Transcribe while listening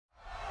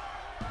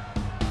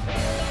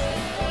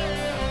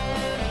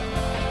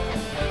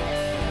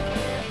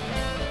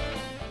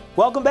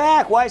Welcome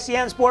back.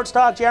 YCN Sports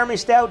Talk. Jeremy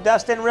Stout,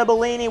 Dustin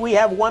Ribellini. We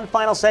have one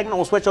final segment.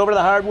 We'll switch over to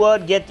the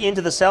hardwood, get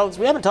into the Celtics.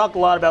 We haven't talked a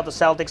lot about the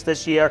Celtics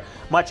this year,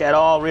 much at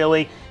all,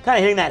 really. Kind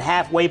of hitting that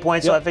halfway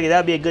point, so I figured that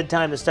would be a good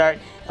time to start.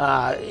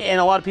 And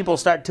a lot of people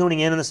start tuning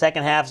in the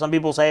second half. Some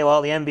people say,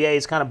 well, the NBA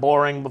is kind of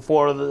boring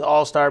before the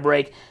All-Star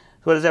break.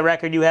 What is that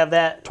record? You have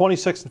that?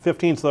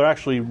 26-15, so they're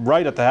actually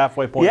right at the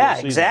halfway point of the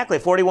season. Yeah, exactly.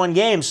 41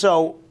 games.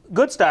 So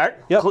good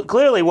start. Yep.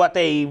 Clearly,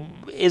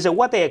 is it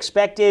what they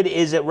expected?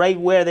 Is it right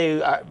where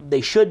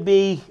they should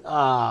be?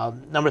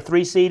 Number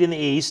 3 seed in the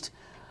East.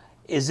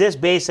 Is this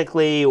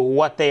basically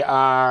what they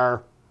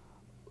are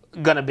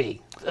going to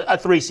be? A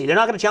 3 seed. They're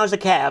not going to challenge the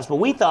Cavs, but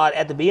we thought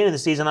at the beginning of the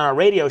season on our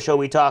radio show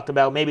we talked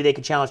about maybe they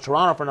could challenge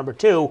Toronto for number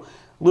 2,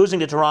 losing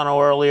to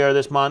Toronto earlier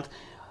this month.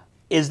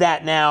 Is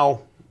that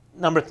now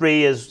number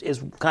 3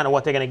 is kind of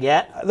what they're going to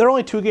get? They're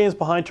only 2 games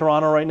behind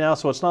Toronto right now,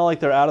 so it's not like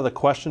they're out of the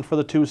question for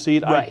the 2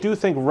 seed. Right. I do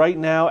think right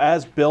now,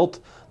 as built,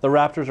 the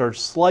Raptors are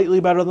slightly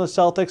better than the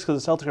Celtics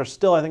because the Celtics are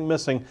still, I think,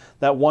 missing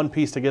that one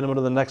piece to get them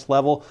to the next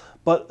level.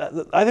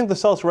 But I think the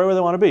Celtics are right where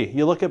they want to be.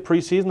 You look at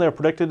preseason; they're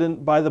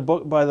predicted by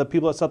the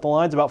people that set the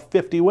lines about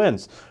 50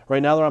 wins. Right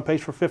now, they're on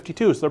pace for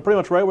 52, so they're pretty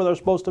much right where they're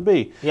supposed to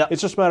be. Yep.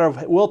 It's just a matter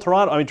of will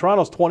Toronto. I mean,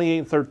 Toronto's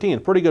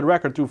 28-13, pretty good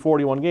record through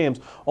 41 games,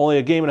 only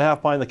a game and a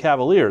half behind the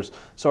Cavaliers.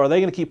 So are they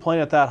going to keep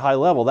playing at that high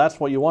level? That's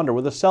what you wonder.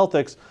 With the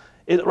Celtics,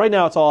 right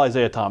now it's all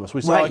Isaiah Thomas.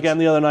 We saw again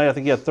the other night, I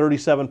think he had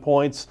 37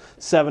 points,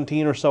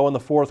 17 or so in the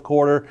fourth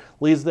quarter,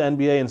 leads the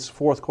NBA in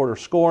fourth quarter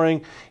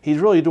scoring. He's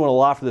really doing a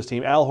lot for this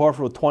team. Al Horford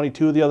with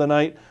 22 the other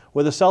night.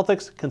 With the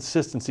Celtics,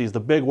 consistency is the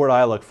big word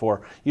I look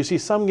for. You see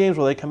some games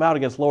where they come out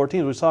against lower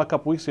teams. We saw a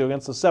couple weeks ago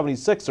against the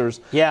 76ers.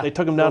 Yeah, they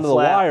took them down to the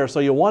wire. So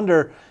you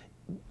wonder,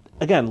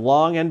 again,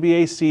 long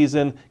NBA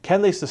season,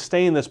 can they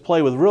sustain this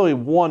play with really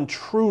one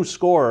true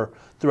scorer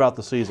throughout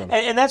the season?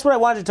 And that's what I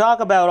wanted to talk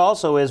about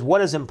also is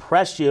what has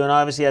impressed you. And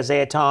obviously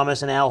Isaiah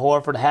Thomas and Al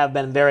Horford have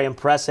been very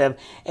impressive.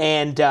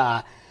 And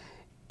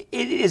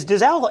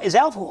is Al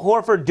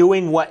Horford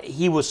doing what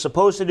he was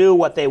supposed to do,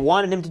 what they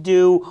wanted him to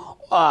do?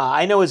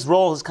 I know his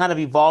role has kind of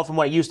evolved from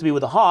what it used to be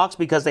with the Hawks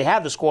because they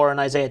have the scorer in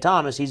Isaiah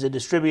Thomas. He's a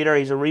distributor,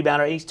 he's a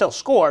rebounder, he still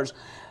scores.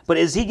 But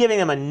is he giving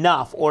them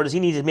enough, or does he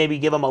need to maybe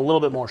give them a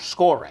little bit more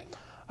scoring?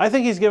 I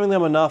think he's giving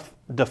them enough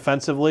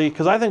defensively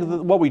because I think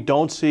what we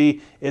don't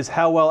see is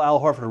how well Al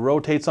Horford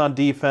rotates on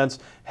defense,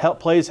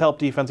 plays help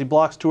defense. He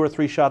blocks 2 or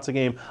 3 shots a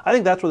game. I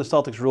think that's where the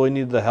Celtics really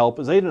needed the help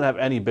is they didn't have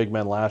any big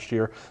men last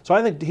year. So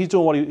I think he's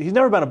doing what he's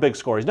never been a big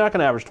scorer. He's not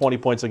going to average 20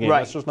 points a game. Right.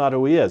 That's just not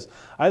who he is.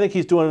 I think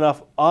he's doing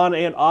enough on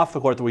and off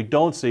the court that we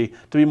don't see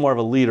to be more of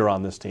a leader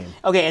on this team.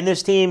 Okay, and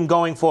this team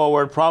going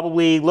forward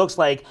probably looks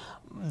like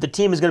the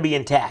team is going to be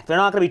intact. They're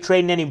not going to be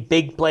trading any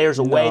big players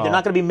away. No. They're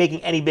not going to be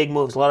making any big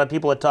moves. A lot of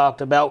people have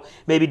talked about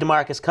maybe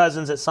DeMarcus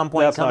Cousins at some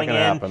point coming in.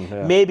 Happen,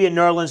 yeah. Maybe a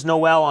Nerlens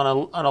Noel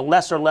on a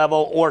lesser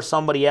level or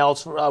somebody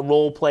else, a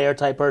role player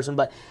type person.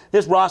 But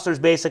this roster is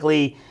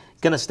basically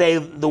going to stay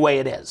the way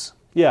it is.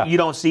 Yeah, you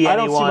don't see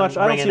anyone.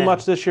 I don't see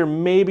much this year.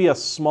 Maybe a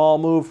small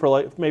move for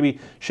like maybe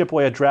ship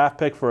away a draft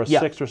pick for a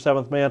 6th or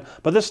 7th man.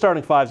 But this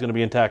starting 5 is going to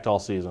be intact all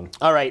season.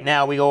 All right,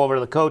 now we go over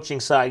to the coaching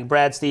side.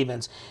 Brad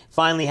Stevens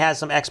finally has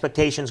some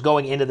expectations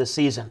going into the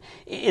season.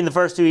 In the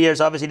first 2 years,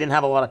 obviously didn't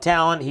have a lot of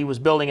talent. He was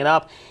building it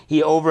up.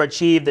 He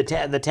overachieved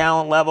the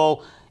talent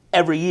level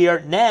every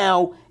year.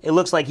 Now it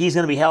looks like he's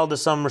going to be held to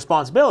some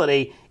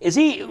responsibility. Is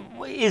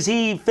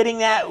he fitting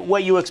that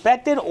what you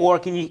expected, or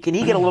can he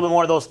get a little bit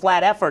more of those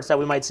flat efforts that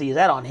we might see? Is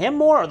that on him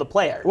more or the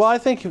players? Well, I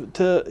think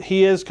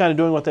he is kind of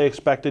doing what they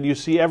expected. You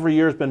see, every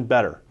year has been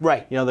better.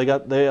 Right. You know,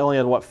 they only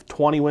had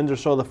 20 wins or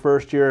so the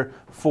first year,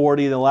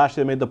 40. Then last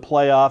year they made the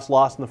playoffs,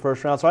 lost in the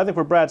first round. So I think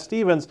for Brad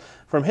Stevens,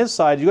 from his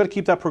side, you got to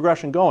keep that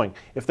progression going.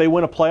 If they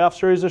win a playoff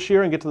series this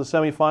year and get to the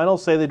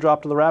semifinals, say they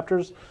drop to the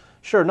Raptors.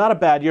 Sure, not a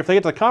bad year. If they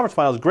get to the conference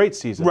finals, great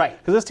season. Right.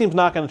 Because this team's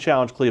not going to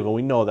challenge Cleveland.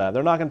 We know that.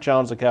 They're not going to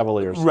challenge the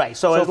Cavaliers. Right.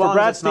 So as for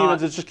Brad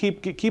Stevens, it's just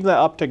keep that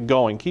uptick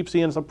going. Keep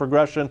seeing some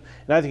progression,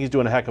 and I think he's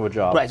doing a heck of a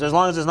job. Right. So as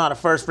long as it's not a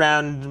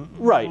first-round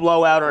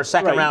blowout or a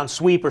second-round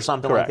sweep or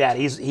something like that,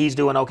 he's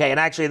doing okay. And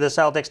actually, the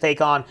Celtics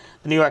take on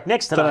the New York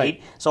Knicks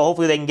tonight. So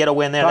hopefully they can get a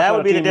win there. That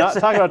would be talk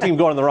about a team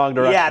going in the wrong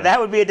direction. Yeah, that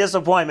would be a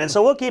disappointment.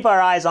 So we'll keep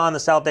our eyes on the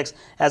Celtics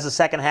as the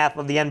second half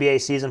of the NBA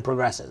season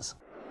progresses.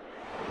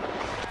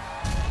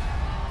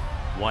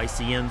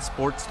 YCN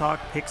Sports Talk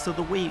Picks of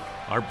the Week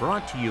are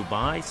brought to you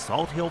by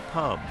Salt Hill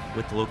Pub,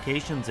 with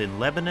locations in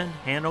Lebanon,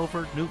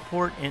 Hanover,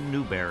 Newport, and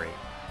Newberry.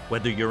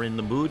 Whether you're in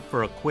the mood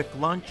for a quick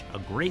lunch, a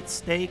great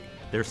steak,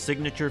 their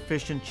signature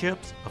fish and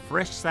chips, a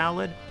fresh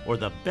salad, or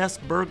the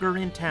best burger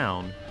in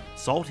town,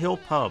 Salt Hill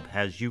Pub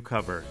has you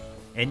covered.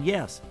 And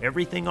yes,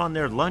 everything on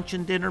their lunch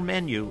and dinner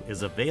menu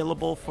is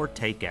available for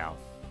takeout.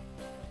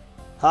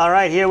 All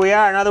right, here we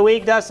are, another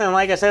week, Dustin.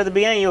 Like I said at the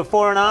beginning, you have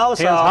 4-0.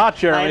 So hot,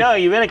 Jeremy. I know,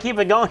 you better keep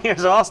it going here,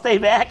 so I'll stay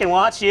back and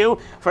watch you.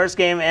 First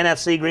game,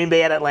 NFC, Green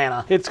Bay at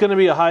Atlanta. It's going to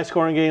be a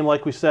high-scoring game,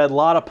 like we said. A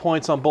lot of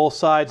points on both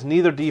sides.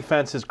 Neither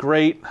defense is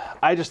great.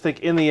 I just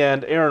think, in the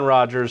end, Aaron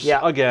Rodgers,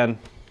 again.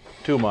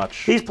 Too much.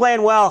 He's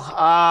playing well.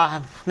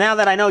 Now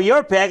that I know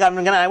your pick,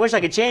 I wish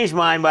I could change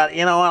mine, but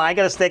you know what? I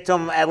got to stick to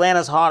him.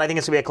 Atlanta's hot. I think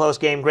it's going to be a close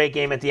game, great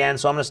game at the end,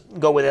 so I'm going to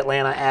go with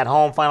Atlanta at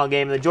home. Final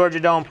game in the Georgia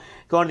Dome.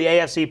 Going to the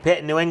AFC pit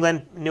in New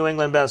England. New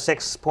England about a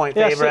 6-point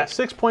favorite. Yeah,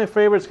 6-point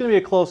favorite. It's going to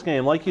be a close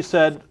game. Like you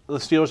said, the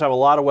Steelers have a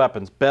lot of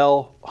weapons.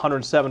 Bell,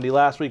 170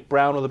 last week.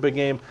 Brown with a big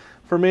game.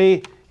 For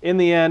me, in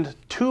the end,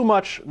 too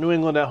much New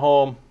England at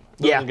home.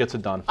 New England gets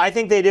it done. I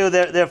think they do.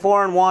 They're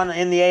 4-1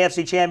 in the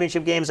AFC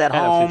Championship games at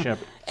home.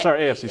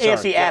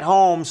 AFC at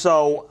home.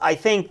 So I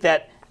think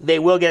that they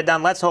will get it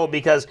done. Let's hope,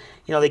 because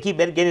they keep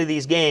getting to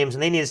these games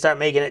and they need to start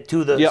making it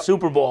to the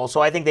Super Bowl. So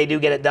I think they do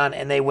get it done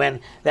and they win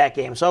that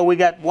game. So we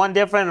got one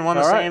different and one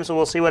the same. So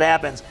we'll see what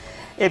happens.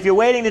 If you're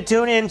waiting to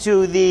tune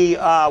into the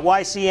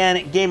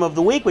YCN Game of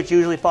the Week, which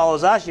usually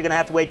follows us, you're going to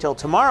have to wait till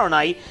tomorrow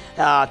night.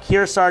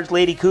 Kearsarge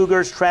Lady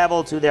Cougars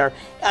travel to their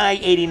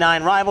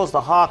I-89 rivals,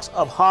 the Hawks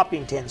of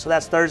Hopkinton. So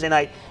that's Thursday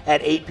night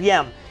at 8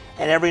 p.m.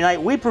 And every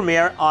night we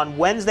premiere on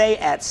Wednesday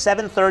at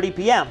 7:30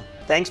 p.m.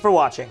 Thanks for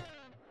watching.